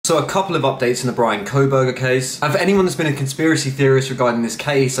So a couple of updates in the Bryan-Kohberger case. And for anyone that's been a conspiracy theorist regarding this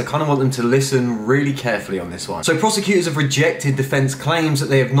case, I kind of want them to listen really carefully on this one. So prosecutors have rejected defense claims that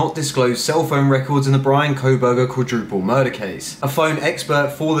they have not disclosed cell phone records in the Bryan-Kohberger quadruple murder case. A phone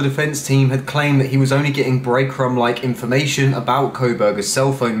expert for the defense team had claimed that he was only getting breadcrumb-like information about Kohberger's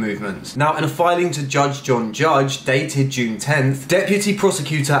cell phone movements. Now, in a filing to Judge John Judge, dated June 10th, Deputy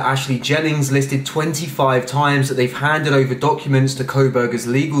Prosecutor Ashley Jennings listed 25 times that they've handed over documents to Kohberger's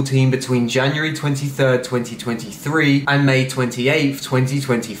legal team between January 23rd, 2023 and May 28th,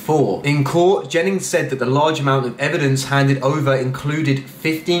 2024. In court, Jennings said that the large amount of evidence handed over included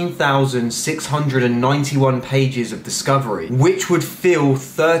 15,691 pages of discovery, which would fill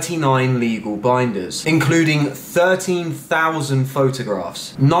 39 legal binders, including 13,000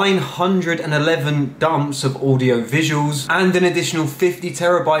 photographs, 911 dumps of audio visuals, and an additional 50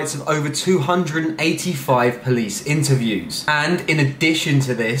 terabytes of over 285 police interviews. And in addition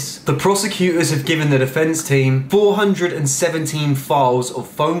to this, the prosecutors have given the defense team 417 files of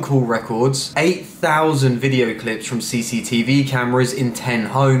phone call records, 8,000 video clips from CCTV cameras in 10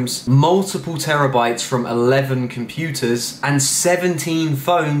 homes, multiple terabytes from 11 computers, and 17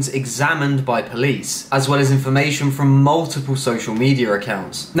 phones examined by police, as well as information from multiple social media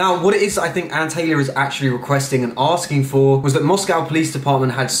accounts. Now, what it is I think Ann Taylor is actually requesting and asking for was that Moscow Police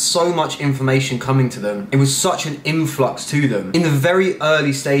Department had so much information coming to them, it was such an influx to them. In the very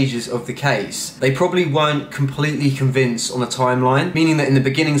early stages of the case, they probably weren't completely convinced on a timeline, meaning that in the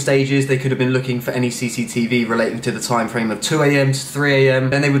beginning stages they could have been looking for any CCTV relating to the time frame of 2 AM to 3 AM.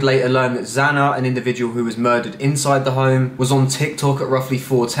 Then they would later learn that Xana, an individual who was murdered inside the home, was on TikTok at roughly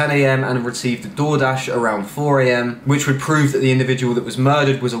 4:10 AM and received a DoorDash around 4 AM, which would prove that the individual that was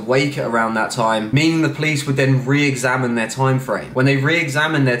murdered was awake at around that time, meaning the police would then re-examine their time frame. When they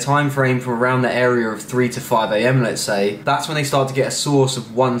re-examine their time frame from around the area of 3 to 5 AM, let's say, that's when they start to get a source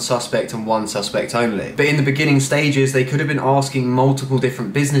of one suspect and one suspect only. But in the beginning stages, they could have been asking multiple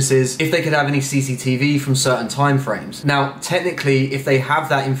different businesses if they could have any CCTV from certain time frames. Now, technically, if they have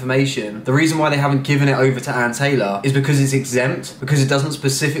that information, the reason why they haven't given it over to Ann Taylor is because it's exempt, because it doesn't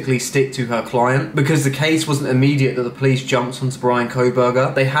specifically stick to her client, because the case wasn't immediate that the police jumped onto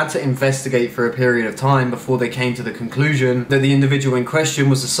Bryan-Kohberger. They had to investigate for a period of time before they came to the conclusion that the individual in question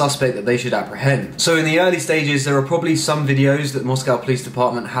was the suspect that they should apprehend. So in the early stages, there are probably some videos that Moscow Police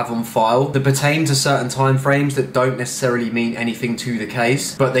Department have on file that pertain to certain time frames that don't necessarily mean anything to the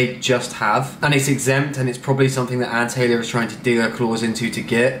case, but they just have, and it's exempt, and it's probably something that Ann Taylor is trying to dig her claws into to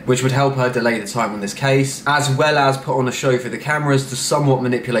get, which would help her delay the time on this case, as well as put on a show for the cameras to somewhat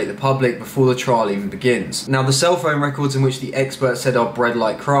manipulate the public before the trial even begins. Now, the cell phone records in which the expert said are bread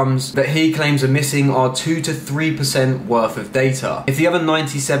like crumbs that he claims are missing are 2 to 3% worth of data. If the other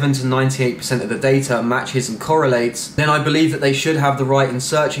 97 to 98% of the data matches and correlates, then I believe that they should have the right in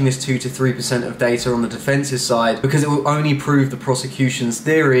searching this 2 to 3% of data on the defense's side, because it will only prove the prosecution's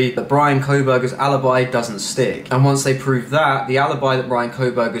theory that Bryan-Kohberger's alibi doesn't stick. And once they prove that, the alibi that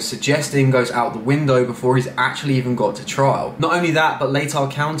Bryan-Kohberger's suggesting goes out the window before he's actually even got to trial. Not only that, but Latah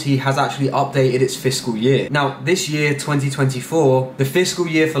County has actually updated its fiscal year. Now, this year, 2024, the fiscal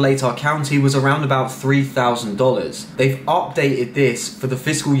year for Latah County was around about $3,000. They've updated this for the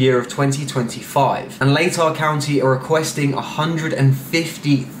fiscal year of 2025, and Latah County are requesting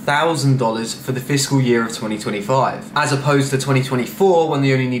 $150,000 for the fiscal year of 2025, as opposed to 2024 when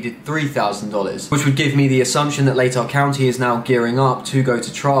they only needed $3,000, which would give me the assumption that Latah County is now gearing up to go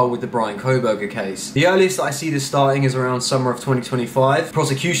to trial with the Bryan-Kohberger case. The earliest that I see this starting is around summer of 2025.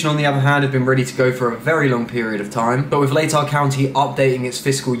 Prosecution, on the other hand, have been ready to go for a very long period of time, but with Latah County updating its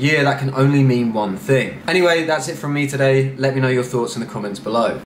fiscal year, that can only mean one thing. Anyway, that's it from me today. Let me know your thoughts in the comments below.